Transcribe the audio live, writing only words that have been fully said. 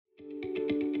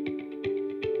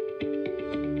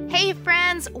Hey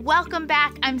friends, welcome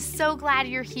back. I'm so glad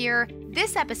you're here.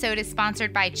 This episode is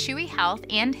sponsored by Chewy Health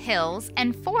and Hills,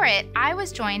 and for it, I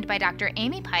was joined by Dr.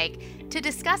 Amy Pike to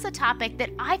discuss a topic that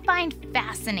I find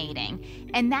fascinating,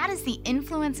 and that is the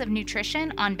influence of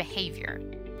nutrition on behavior.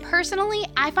 Personally,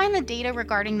 I find the data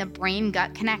regarding the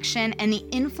brain-gut connection and the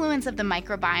influence of the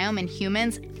microbiome in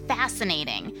humans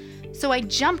fascinating. So I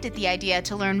jumped at the idea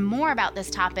to learn more about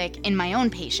this topic in my own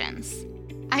patients.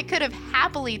 I could have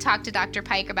happily talked to Dr.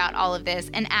 Pike about all of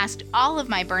this and asked all of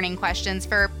my burning questions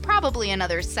for probably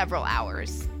another several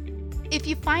hours. If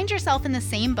you find yourself in the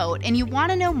same boat and you want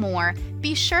to know more,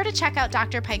 be sure to check out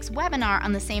Dr. Pike's webinar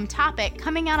on the same topic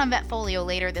coming out on Vetfolio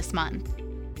later this month.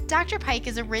 Dr. Pike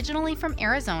is originally from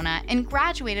Arizona and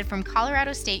graduated from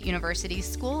Colorado State University's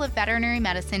School of Veterinary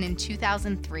Medicine in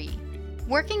 2003.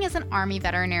 Working as an Army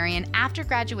veterinarian after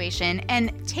graduation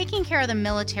and taking care of the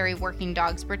military working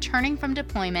dogs returning from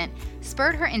deployment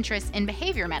spurred her interest in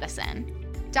behavior medicine.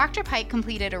 Dr. Pike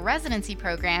completed a residency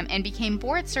program and became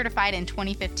board certified in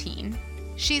 2015.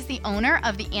 She's the owner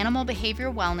of the Animal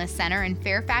Behavior Wellness Center in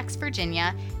Fairfax,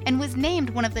 Virginia, and was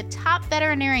named one of the top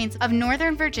veterinarians of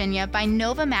Northern Virginia by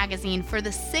Nova Magazine for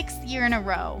the 6th year in a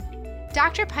row.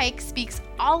 Dr. Pike speaks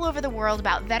all over the world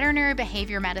about veterinary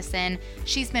behavior medicine.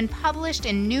 She's been published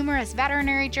in numerous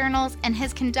veterinary journals and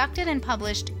has conducted and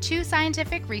published 2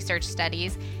 scientific research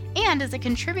studies and is a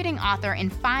contributing author in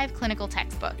 5 clinical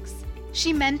textbooks.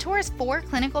 She mentors 4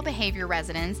 clinical behavior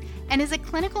residents and is a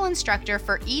clinical instructor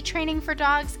for e-training for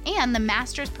dogs and the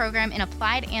master's program in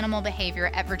applied animal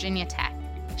behavior at Virginia Tech.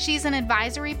 She's an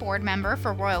advisory board member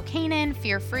for Royal Canin,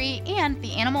 Fear Free, and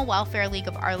the Animal Welfare League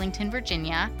of Arlington,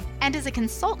 Virginia, and is a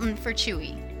consultant for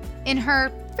Chewy. In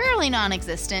her fairly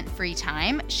non-existent free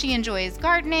time, she enjoys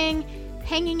gardening,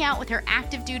 hanging out with her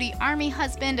active duty Army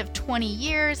husband of 20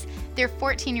 years, their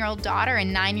 14-year-old daughter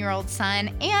and 9-year-old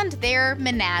son, and their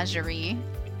menagerie.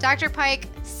 Dr. Pike,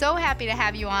 so happy to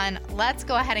have you on. Let's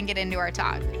go ahead and get into our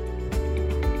talk.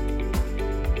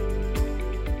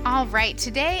 All right,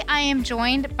 today I am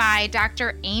joined by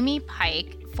Dr. Amy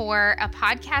Pike for a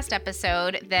podcast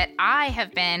episode that I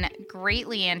have been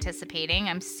greatly anticipating.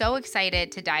 I'm so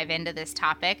excited to dive into this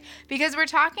topic because we're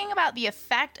talking about the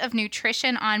effect of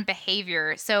nutrition on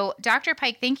behavior. So, Dr.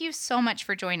 Pike, thank you so much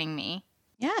for joining me.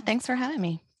 Yeah, thanks for having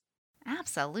me.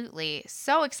 Absolutely.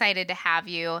 So excited to have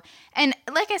you. And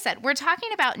like I said, we're talking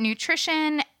about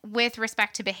nutrition with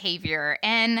respect to behavior.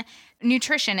 And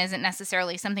nutrition isn't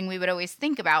necessarily something we would always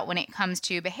think about when it comes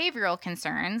to behavioral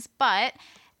concerns. But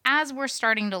as we're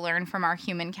starting to learn from our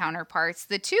human counterparts,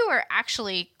 the two are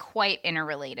actually quite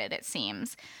interrelated, it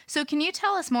seems. So can you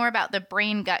tell us more about the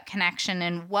brain-gut connection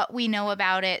and what we know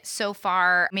about it so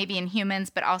far, maybe in humans,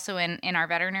 but also in our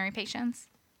veterinary patients?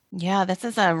 Yeah, this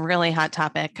is a really hot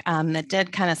topic that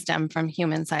did kind of stem from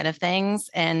human side of things.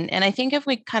 And I think if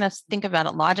we kind of think about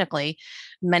it logically,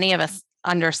 many of us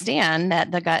understand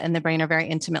that the gut and the brain are very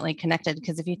intimately connected.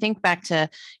 Because if you think back to,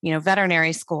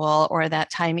 veterinary school or that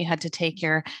time you had to take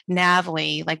your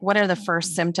NAVLE, like what are the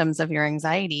first symptoms of your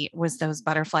anxiety? It was those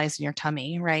butterflies in your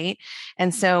tummy, right?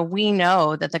 And so we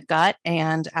know that the gut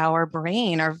and our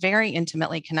brain are very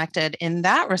intimately connected in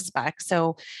that respect.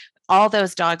 So all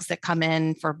those dogs that come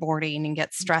in for boarding and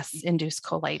get stress-induced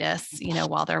colitis,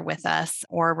 while they're with us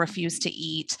or refuse to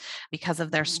eat because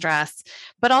of their stress,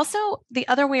 but also the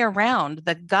other way around,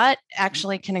 the gut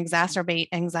actually can exacerbate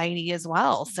anxiety as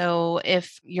well. So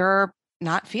if you're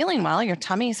not feeling well, your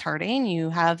tummy's hurting, you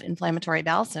have inflammatory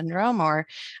bowel syndrome or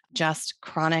just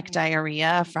chronic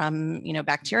diarrhea from,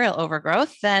 bacterial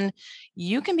overgrowth, then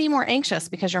you can be more anxious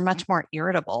because you're much more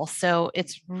irritable. So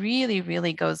it's really,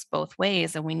 really goes both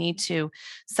ways. And we need to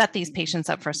set these patients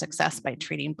up for success by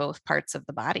treating both parts of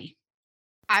the body.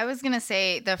 I was going to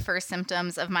say the first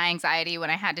symptoms of my anxiety when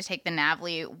I had to take the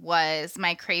NAVLE was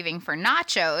my craving for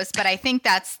nachos, but I think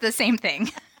that's the same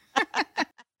thing.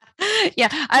 Yeah,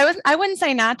 I wouldn't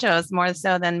say nachos more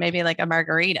so than maybe like a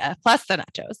margarita plus the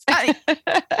nachos.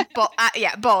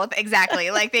 Both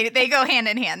exactly. Like they go hand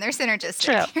in hand. They're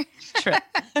synergistic. True.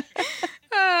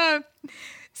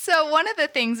 So one of the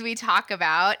things we talk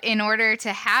about in order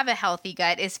to have a healthy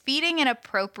gut is feeding an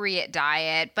appropriate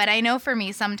diet. But I know for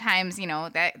me sometimes,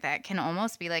 that can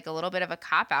almost be like a little bit of a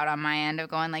cop out on my end of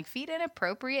going like feed an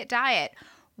appropriate diet.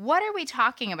 What are we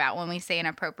talking about when we say an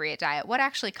appropriate diet? What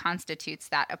actually constitutes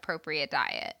that appropriate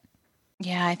diet?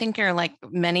 Yeah, I think you're like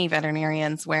many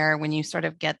veterinarians where when you sort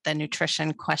of get the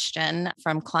nutrition question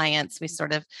from clients, we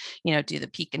sort of, do the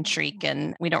peek and shriek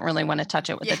and we don't really want to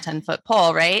touch it with a 10-foot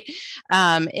pole, right?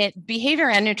 Behavior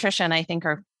and nutrition, I think,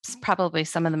 are probably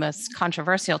some of the most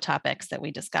controversial topics that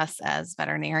we discuss as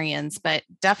veterinarians, but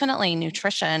definitely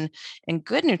nutrition and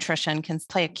good nutrition can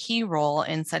play a key role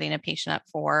in setting a patient up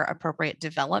for appropriate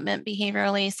development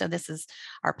behaviorally. So this is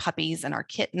our puppies and our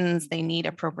kittens. They need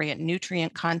appropriate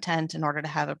nutrient content in order to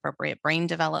have appropriate brain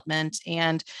development.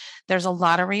 And there's a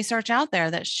lot of research out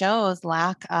there that shows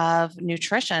lack of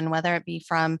nutrition, whether it be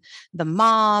from the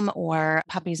mom or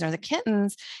puppies or the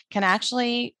kittens, can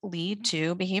actually lead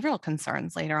to behavioral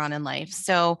concerns later on in life.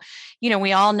 So,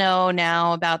 we all know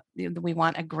now about we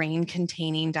want a grain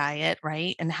containing diet,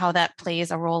 right? And how that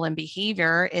plays a role in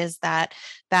behavior is that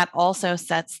also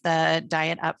sets the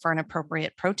diet up for an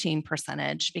appropriate protein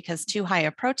percentage, because too high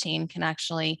a protein can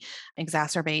actually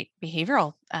exacerbate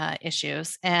behavioral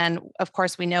issues. And of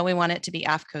course, we know we want it to be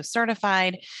AAFCO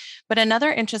certified. But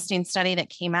another interesting study that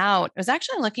came out was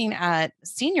actually looking at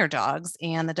senior dogs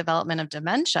and the development of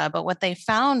dementia. But what they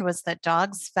found was that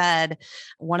dogs fed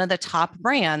one of the top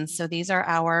brands. So these are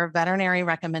our veterinary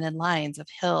recommended lines of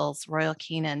Hills, Royal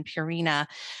Canin, Purina.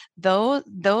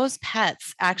 Those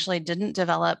pets actually didn't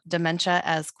develop dementia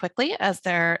as quickly as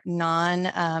their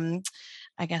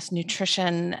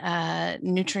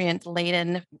nutrient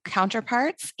laden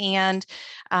counterparts. And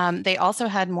they also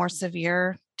had more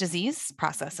severe disease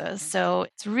processes. So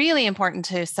it's really important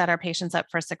to set our patients up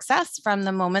for success from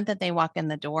the moment that they walk in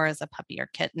the door as a puppy or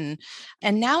kitten.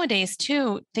 And nowadays,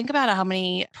 too, think about how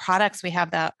many products we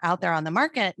have out there on the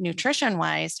market, nutrition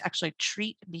wise, to actually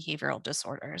treat behavioral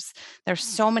disorders. There's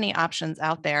so many options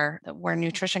out there where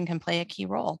nutrition can play a key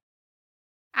role.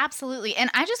 Absolutely.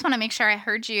 And I just want to make sure I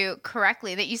heard you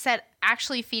correctly that you said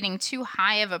actually feeding too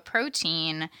high of a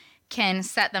protein can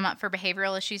set them up for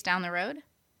behavioral issues down the road.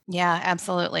 Yeah,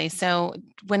 absolutely. So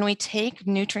when we take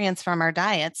nutrients from our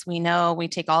diets, we know we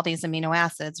take all these amino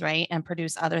acids, right, and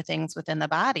produce other things within the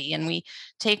body. And we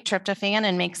take tryptophan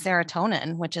and make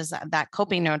serotonin, which is that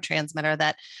coping neurotransmitter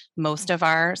that most of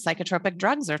our psychotropic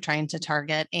drugs are trying to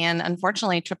target. And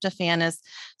unfortunately, tryptophan is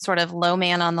sort of low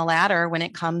man on the ladder when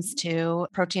it comes to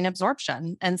protein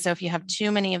absorption. And so if you have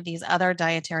too many of these other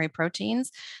dietary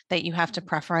proteins that you have to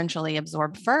preferentially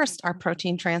absorb first, our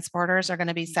protein transporters are going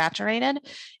to be saturated.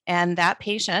 And that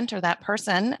patient or that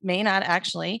person may not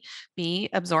actually be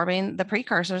absorbing the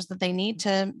precursors that they need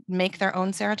to make their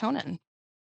own serotonin.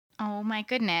 Oh my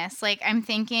goodness. Like I'm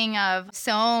thinking of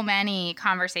so many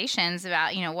conversations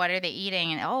about, what are they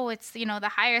eating? And it's,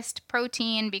 the highest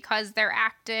protein because they're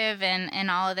active and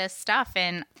all of this stuff.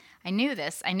 And I knew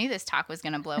this talk was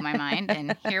going to blow my mind.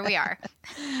 And here we are.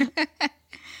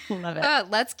 Love it.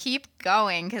 Let's keep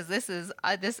going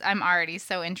because I'm already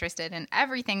so interested in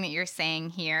everything that you're saying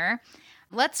here.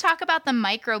 Let's talk about the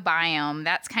microbiome.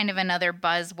 That's kind of another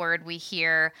buzzword we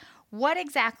hear. What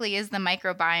exactly is the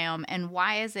microbiome and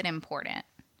why is it important?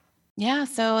 Yeah,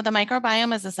 so the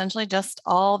microbiome is essentially just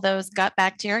all those gut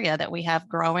bacteria that we have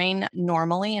growing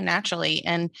normally and naturally.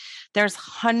 And there's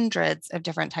hundreds of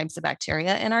different types of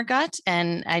bacteria in our gut.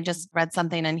 And I just read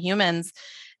something in humans.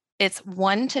 It's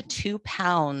 1 to 2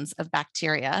 pounds of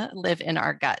bacteria live in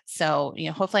our gut. So,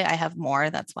 hopefully I have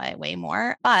more. That's why I weigh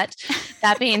more. But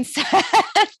that being said,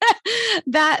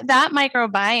 that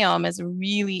microbiome is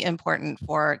really important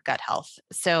for gut health.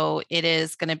 So it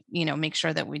is going to, make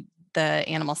sure that the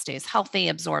animal stays healthy,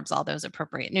 absorbs all those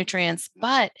appropriate nutrients,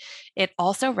 but it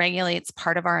also regulates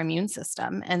part of our immune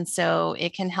system. And so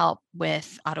it can help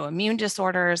with autoimmune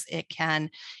disorders. It can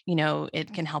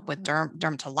help with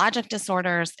dermatologic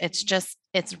disorders.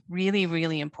 It's really,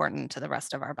 really important to the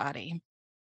rest of our body.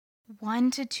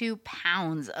 1 to 2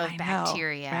 pounds of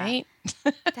bacteria, right?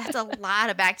 That's a lot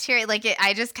of bacteria.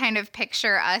 I just kind of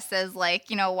picture us as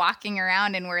walking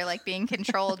around and we're being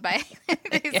controlled by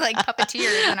these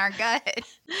puppeteers in our gut.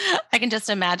 I can just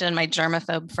imagine my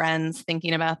germaphobe friends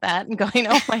thinking about that and going,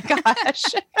 "Oh my gosh."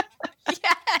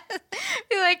 Yes.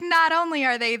 Be not only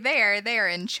are they there, they're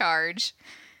in charge.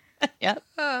 Yep.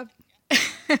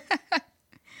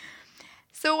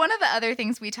 So one of the other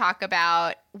things we talk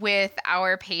about with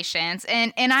our patients,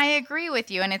 and I agree with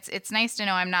you, and it's nice to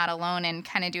know I'm not alone in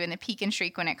kind of doing the peek and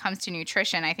shriek when it comes to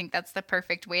nutrition. I think that's the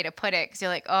perfect way to put it, because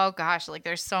you're oh gosh,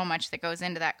 there's so much that goes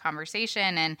into that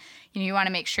conversation, and you want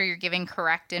to make sure you're giving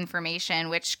correct information,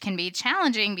 which can be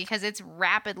challenging because it's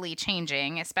rapidly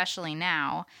changing, especially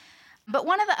now. But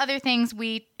one of the other things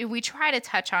we try to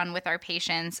touch on with our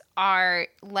patients are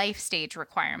life stage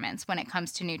requirements when it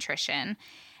comes to nutrition.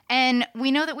 And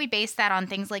we know that we base that on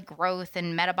things like growth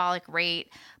and metabolic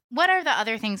rate. What are the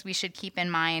other things we should keep in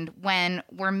mind when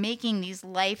we're making these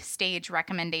life stage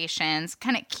recommendations,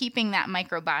 kind of keeping that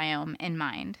microbiome in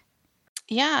mind?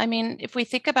 Yeah, I mean, if we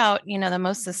think about, the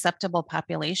most susceptible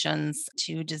populations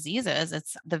to diseases,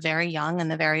 it's the very young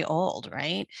and the very old,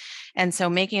 right? And so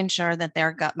making sure that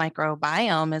their gut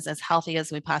microbiome is as healthy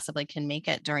as we possibly can make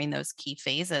it during those key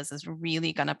phases is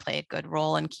really going to play a good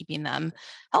role in keeping them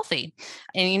healthy.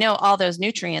 And all those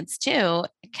nutrients too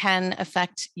can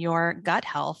affect your gut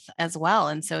health as well.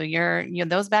 And so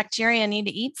those bacteria need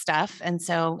to eat stuff. And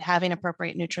so having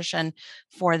appropriate nutrition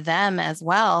for them as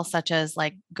well, such as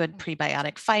like good prebiotic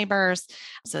fibers,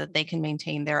 so that they can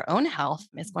maintain their own health,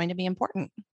 is going to be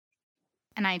important.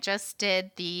 And I just did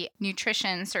the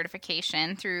nutrition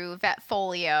certification through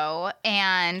Vetfolio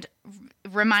and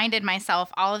reminded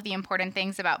myself all of the important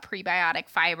things about prebiotic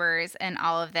fibers and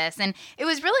all of this. And it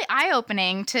was really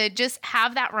eye-opening to just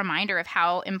have that reminder of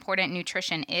how important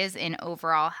nutrition is in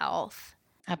overall health.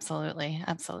 Absolutely.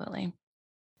 Absolutely.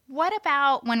 What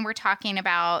about when we're talking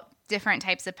about different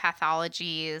types of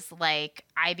pathologies like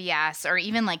IBS or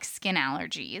even like skin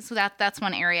allergies? So that's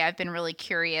one area I've been really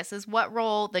curious, is what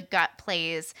role the gut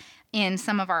plays in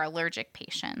some of our allergic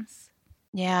patients.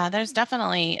 Yeah, there's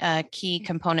definitely a key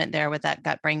component there with that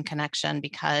gut-brain connection,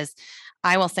 because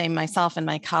I will say myself and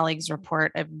my colleagues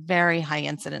report a very high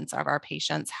incidence of our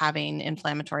patients having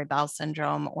inflammatory bowel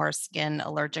syndrome or skin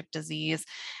allergic disease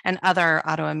and other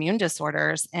autoimmune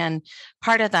disorders. And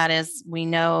part of that is we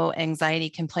know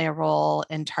anxiety can play a role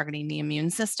in targeting the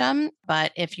immune system.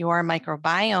 But if your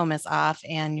microbiome is off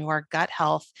and your gut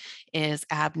health is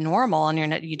abnormal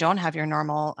and you don't have your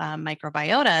normal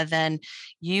microbiota, then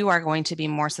you are going to be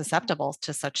more susceptible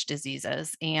to such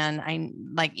diseases. And I,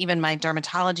 like, even my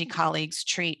dermatology colleagues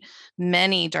treat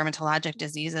many dermatologic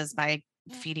diseases by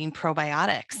feeding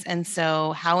probiotics. And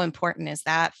so how important is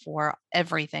that for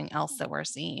everything else that we're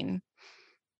seeing?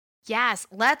 Yes,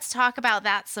 let's talk about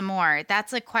that some more.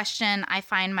 That's a question I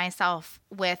find myself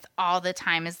with all the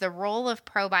time, is the role of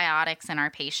probiotics in our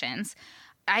patients.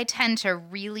 I tend to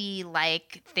really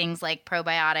like things like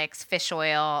probiotics, fish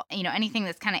oil, anything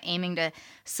that's kind of aiming to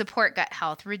support gut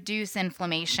health, reduce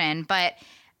inflammation. But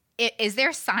is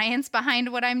there science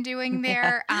behind what I'm doing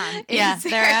there? There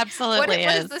absolutely is.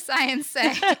 What does the science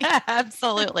say?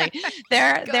 Absolutely.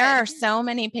 There are so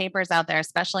many papers out there,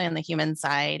 especially on the human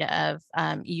side, of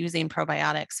using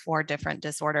probiotics for different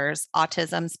disorders,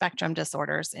 autism spectrum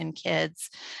disorders in kids,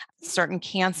 certain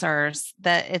cancers,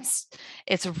 that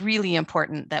it's really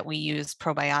important that we use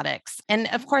probiotics. And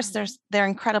of course, they're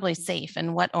incredibly safe.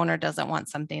 And what owner doesn't want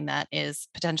something that is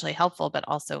potentially helpful, but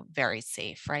also very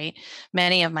safe, right?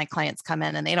 Many of my clients come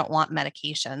in and they don't want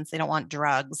medications. They don't want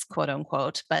drugs, quote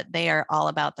unquote, but they are all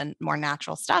about the more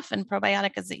natural stuff. And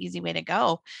probiotic is the easy way to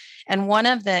go. And one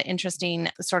of the interesting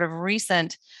sort of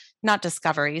recent, not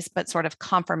discoveries, but sort of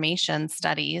confirmation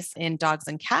studies in dogs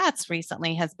and cats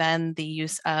recently has been the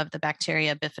use of the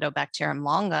bacteria Bifidobacterium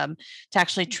longum to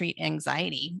actually treat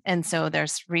anxiety. And so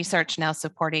there's research now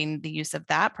supporting the use of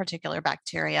that particular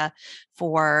bacteria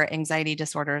for anxiety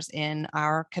disorders in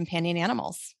our companion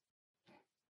animals.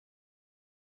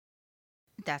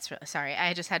 That's really, sorry.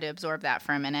 I just had to absorb that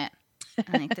for a minute.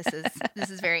 I think this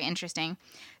is very interesting.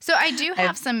 So I do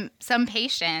have some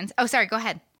patients. Oh, sorry. Go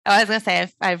ahead. Oh, I was going to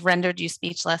say, I've rendered you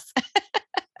speechless.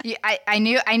 Yeah, I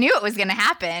knew it was going to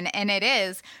happen, and it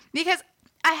is, because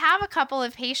I have a couple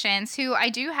of patients who I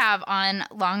do have on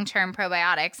long-term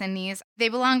probiotics, and they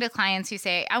belong to clients who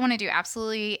say, I want to do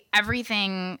absolutely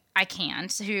everything I can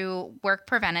to work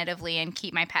preventatively and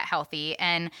keep my pet healthy.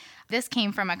 And this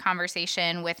came from a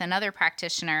conversation with another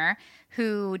practitioner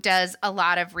who does a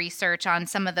lot of research on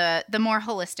some of the more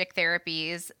holistic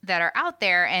therapies that are out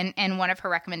there. And one of her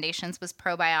recommendations was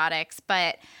probiotics.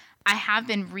 But I have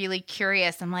been really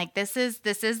curious. I'm like, this is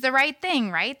the right thing,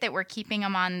 right? That we're keeping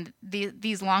them on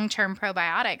these long-term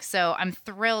probiotics. So I'm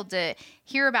thrilled to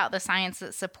hear about the science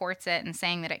that supports it and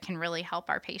saying that it can really help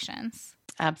our patients.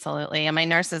 Absolutely. And my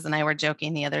nurses and I were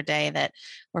joking the other day that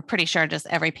we're pretty sure just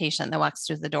every patient that walks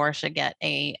through the door should get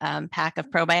a pack of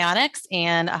probiotics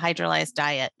and a hydrolyzed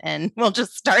diet. And we'll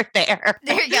just start there.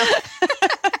 There you go.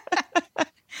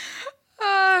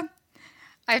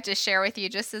 I have to share with you,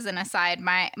 just as an aside,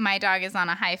 my dog is on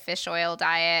a high fish oil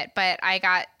diet, but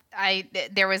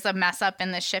there was a mess up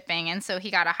in the shipping, and so he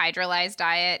got a hydrolyzed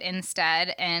diet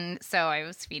instead. And so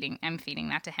I'm feeding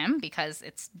that to him because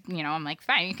it's, I'm like,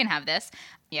 fine, you can have this.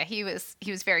 Yeah, he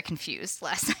was very confused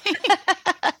last night.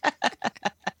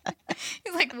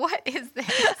 He's like, what is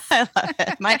this? I love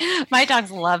it. My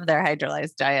dogs love their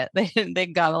hydrolyzed diet. They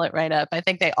gobble it right up. I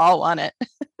think they all want it.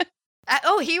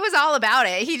 He was all about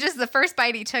it. The first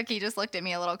bite he took, he just looked at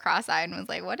me a little cross-eyed and was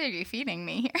like, what are you feeding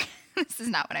me here? This is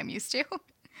not what I'm used to.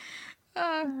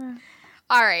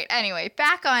 All right. Anyway,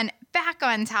 back on back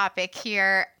on topic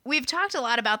here. We've talked a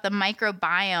lot about the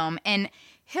microbiome, and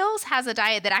Hills has a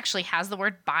diet that actually has the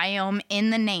word biome in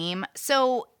the name.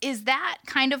 So is that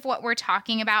kind of what we're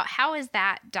talking about? How is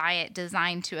that diet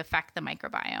designed to affect the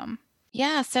microbiome?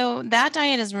 Yeah, so that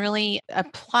diet is really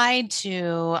applied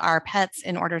to our pets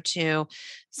in order to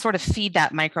sort of feed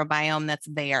that microbiome that's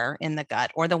there in the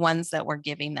gut or the ones that we're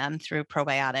giving them through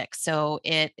probiotics. So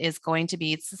it is going to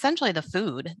be, it's essentially the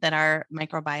food that our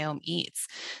microbiome eats.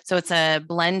 So it's a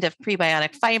blend of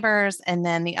prebiotic fibers. And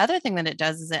then the other thing that it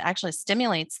does is it actually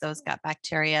stimulates those gut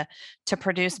bacteria to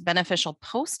produce beneficial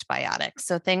postbiotics.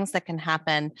 So things that can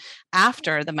happen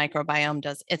after the microbiome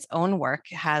does its own work,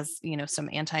 has, some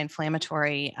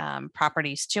anti-inflammatory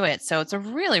properties to it. So it's a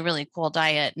really, really cool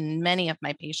diet. And many of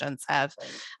my patients have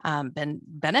been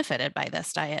benefited by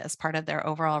this diet as part of their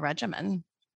overall regimen.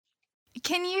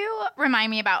 Can you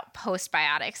remind me about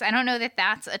postbiotics? I don't know that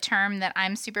that's a term that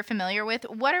I'm super familiar with.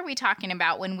 What are we talking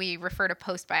about when we refer to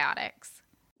postbiotics?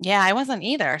 Yeah, I wasn't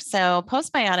either. So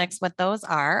postbiotics, what those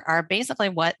are basically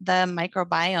what the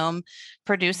microbiome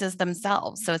produces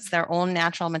themselves. So it's their own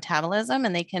natural metabolism,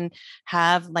 and they can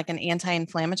have like an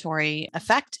anti-inflammatory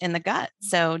effect in the gut.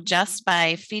 So just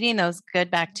by feeding those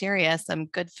good bacteria some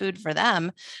good food for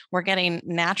them, we're getting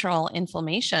natural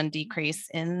inflammation decrease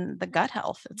in the gut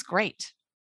health. It's great.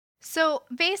 So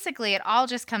basically, it all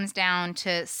just comes down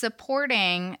to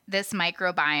supporting this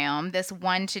microbiome, this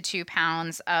 1 to 2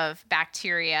 pounds of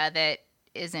bacteria that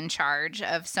is in charge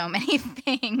of so many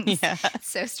things. Yeah.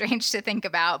 It's so strange to think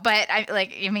about. But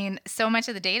so much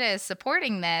of the data is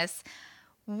supporting this.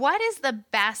 What is the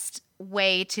best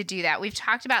way to do that? We've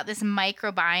talked about this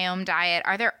microbiome diet.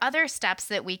 Are there other steps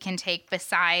that we can take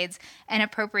besides an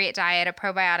appropriate diet, a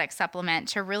probiotic supplement,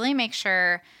 to really make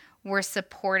sure we're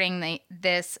supporting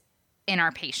this in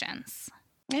our patients?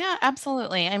 Yeah,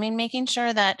 absolutely. I mean, making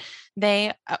sure that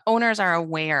owners are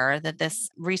aware that this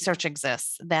research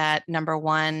exists, that number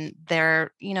one,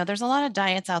 there's a lot of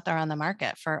diets out there on the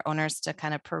market for owners to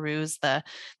kind of peruse the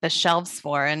shelves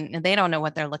for, and they don't know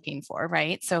what they're looking for,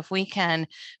 right? So if we can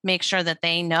make sure that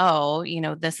they know,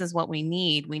 this is what we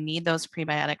need. We need those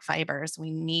prebiotic fibers.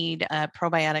 We need a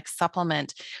probiotic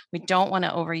supplement. We don't want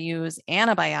to overuse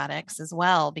antibiotics as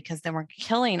well, because then we're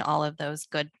killing all of those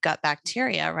good gut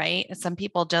bacteria, right? Some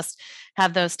people just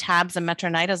have those tabs of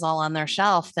metronidazole on their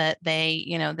shelf that they,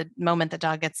 the moment the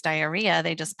dog gets diarrhea,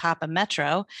 they just pop a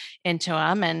Metro into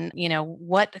them. And,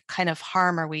 what kind of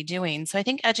harm are we doing? So I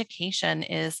think education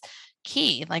is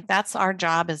key. Like that's our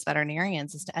job as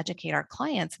veterinarians, is to educate our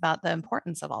clients about the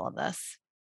importance of all of this.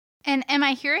 And am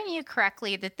I hearing you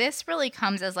correctly that this really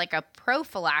comes as like a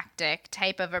prophylactic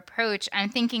type of approach? I'm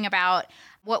thinking about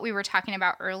what we were talking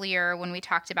about earlier when we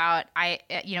talked about,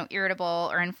 irritable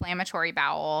or inflammatory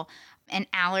bowel and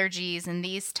allergies and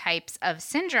these types of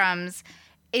syndromes.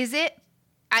 Is it,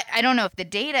 I don't know if the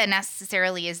data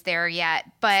necessarily is there yet,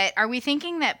 but are we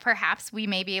thinking that perhaps we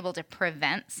may be able to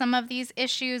prevent some of these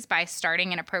issues by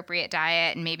starting an appropriate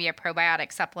diet and maybe a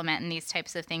probiotic supplement and these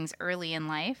types of things early in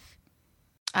life?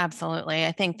 Absolutely.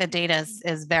 I think the data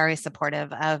is very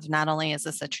supportive of, not only is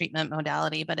this a treatment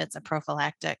modality, but it's a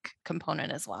prophylactic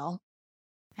component as well.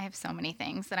 I have so many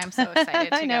things that I'm so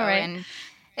excited to I know, go right? and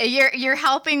you're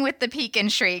helping with the peek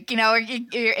and shriek.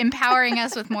 You're empowering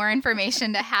us with more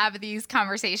information to have these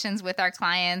conversations with our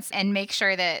clients and make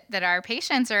sure that our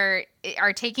patients are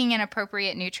taking in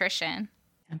appropriate nutrition.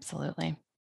 Absolutely.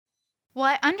 Well,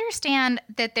 I understand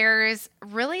that there's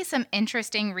really some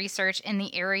interesting research in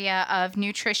the area of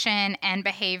nutrition and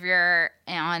behavior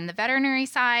on the veterinary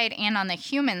side and on the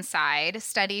human side,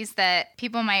 studies that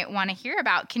people might want to hear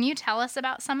about. Can you tell us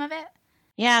about some of it?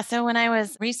 Yeah. So when I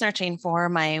was researching for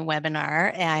my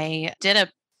webinar, I did a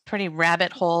pretty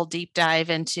rabbit hole deep dive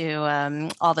into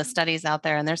all the studies out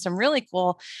there. And there's some really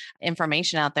cool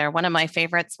information out there. One of my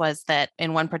favorites was that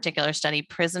in one particular study,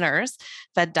 prisoners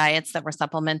fed diets that were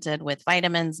supplemented with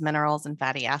vitamins, minerals, and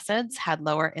fatty acids had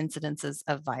lower incidences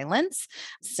of violence.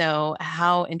 So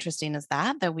how interesting is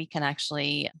that we can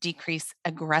actually decrease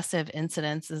aggressive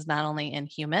incidences, not only in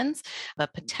humans,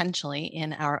 but potentially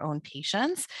in our own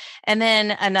patients. And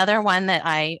then another one that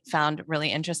I found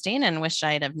really interesting and wished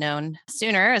I'd have known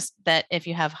sooner is that if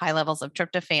you have high levels of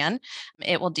tryptophan,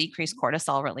 it will decrease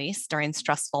cortisol release during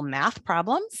stressful math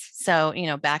problems. So,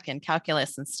 back in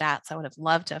calculus and stats, I would have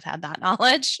loved to have had that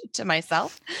knowledge to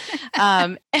myself.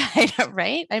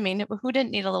 Right? I mean, who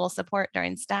didn't need a little support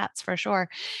during stats for sure?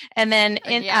 And then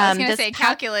I was going to say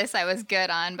calculus I was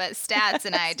good on, but stats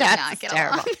and I did not get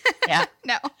along. Yeah.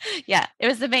 No. Yeah. It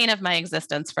was the bane of my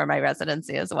existence for my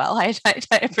residency as well. I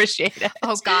appreciate it.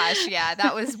 Oh gosh. Yeah.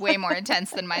 That was way more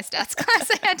intense than my stats class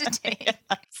I had to take.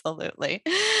 Absolutely.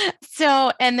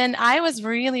 So, and then I was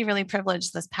really, really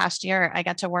privileged this past year. I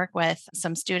got to work with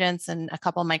some students and a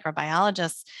couple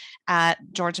microbiologists at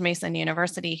George Mason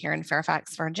University here in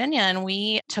Fairfax, Virginia. And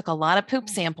we took a lot of poop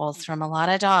samples from a lot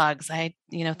of dogs. I,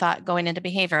 thought going into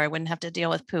behavior, I wouldn't have to deal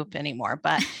with poop anymore,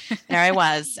 but there I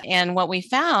was. And what we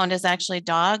found is actually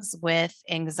dogs with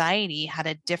anxiety had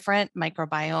a different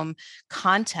microbiome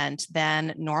content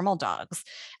than normal dogs.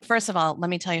 First of all, let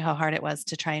me tell you how hard it was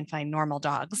to try and find normal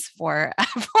dogs for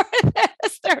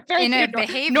this. They're very in a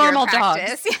behavior normal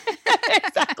practice. Dogs.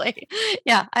 Exactly.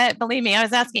 Yeah. Believe me, I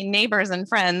was asking neighbors and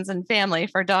friends and family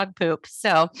for dog poop.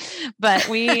 So, but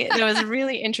there was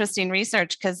really interesting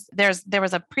research because there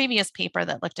was a previous paper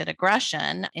that looked at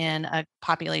aggression in a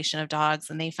population of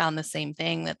dogs, and they found the same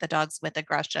thing, that the dogs with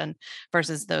aggression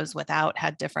versus those without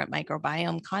had different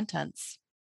microbiome contents.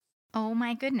 Oh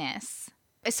my goodness.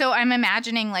 So I'm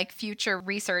imagining like future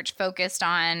research focused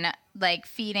on like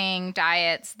feeding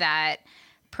diets that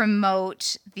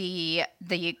promote the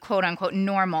quote unquote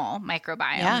normal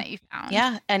microbiome that you found.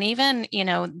 Yeah. And even,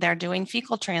 they're doing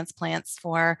fecal transplants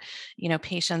for,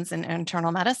 patients in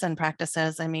internal medicine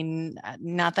practices. I mean,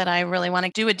 not that I really want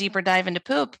to do a deeper dive into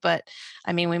poop, but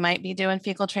I mean, we might be doing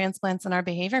fecal transplants in our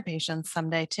behavior patients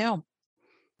someday too.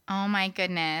 Oh my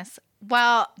goodness.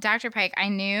 Well, Dr. Pike, I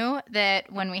knew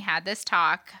that when we had this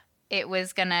talk, it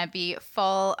was going to be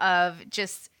full of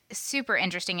just super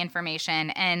interesting information.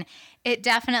 And it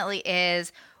definitely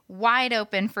is wide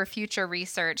open for future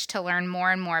research to learn more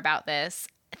and more about this.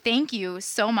 Thank you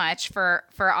so much for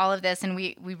all of this. And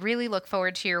we really look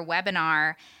forward to your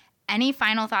webinar. Any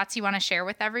final thoughts you want to share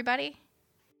with everybody?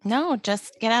 No,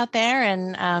 just get out there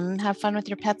and have fun with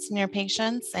your pets and your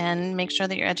patients, and make sure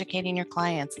that you're educating your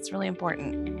clients. It's really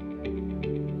important.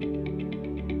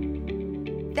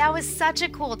 That was such a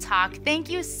cool talk. Thank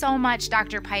you so much,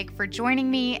 Dr. Pike, for joining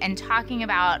me and talking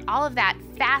about all of that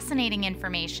fascinating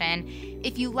information.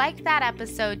 If you liked that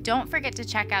episode, don't forget to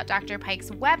check out Dr.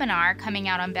 Pike's webinar coming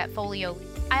out on Vetfolio.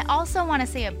 I also want to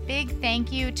say a big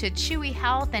thank you to Chewy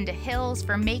Health and to Hills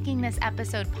for making this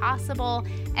episode possible,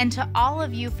 and to all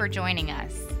of you for joining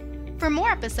us. For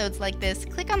more episodes like this,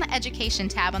 click on the Education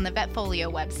tab on the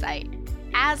Vetfolio website.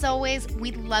 As always,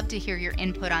 we'd love to hear your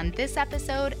input on this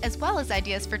episode, as well as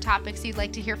ideas for topics you'd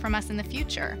like to hear from us in the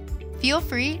future. Feel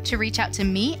free to reach out to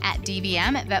me at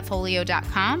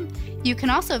dvm@vetfolio.com. You can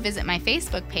also visit my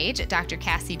Facebook page at Dr.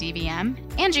 Cassie DVM,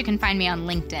 and you can find me on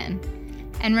LinkedIn.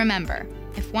 And remember,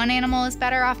 if one animal is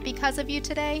better off because of you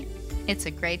today, it's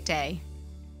a great day.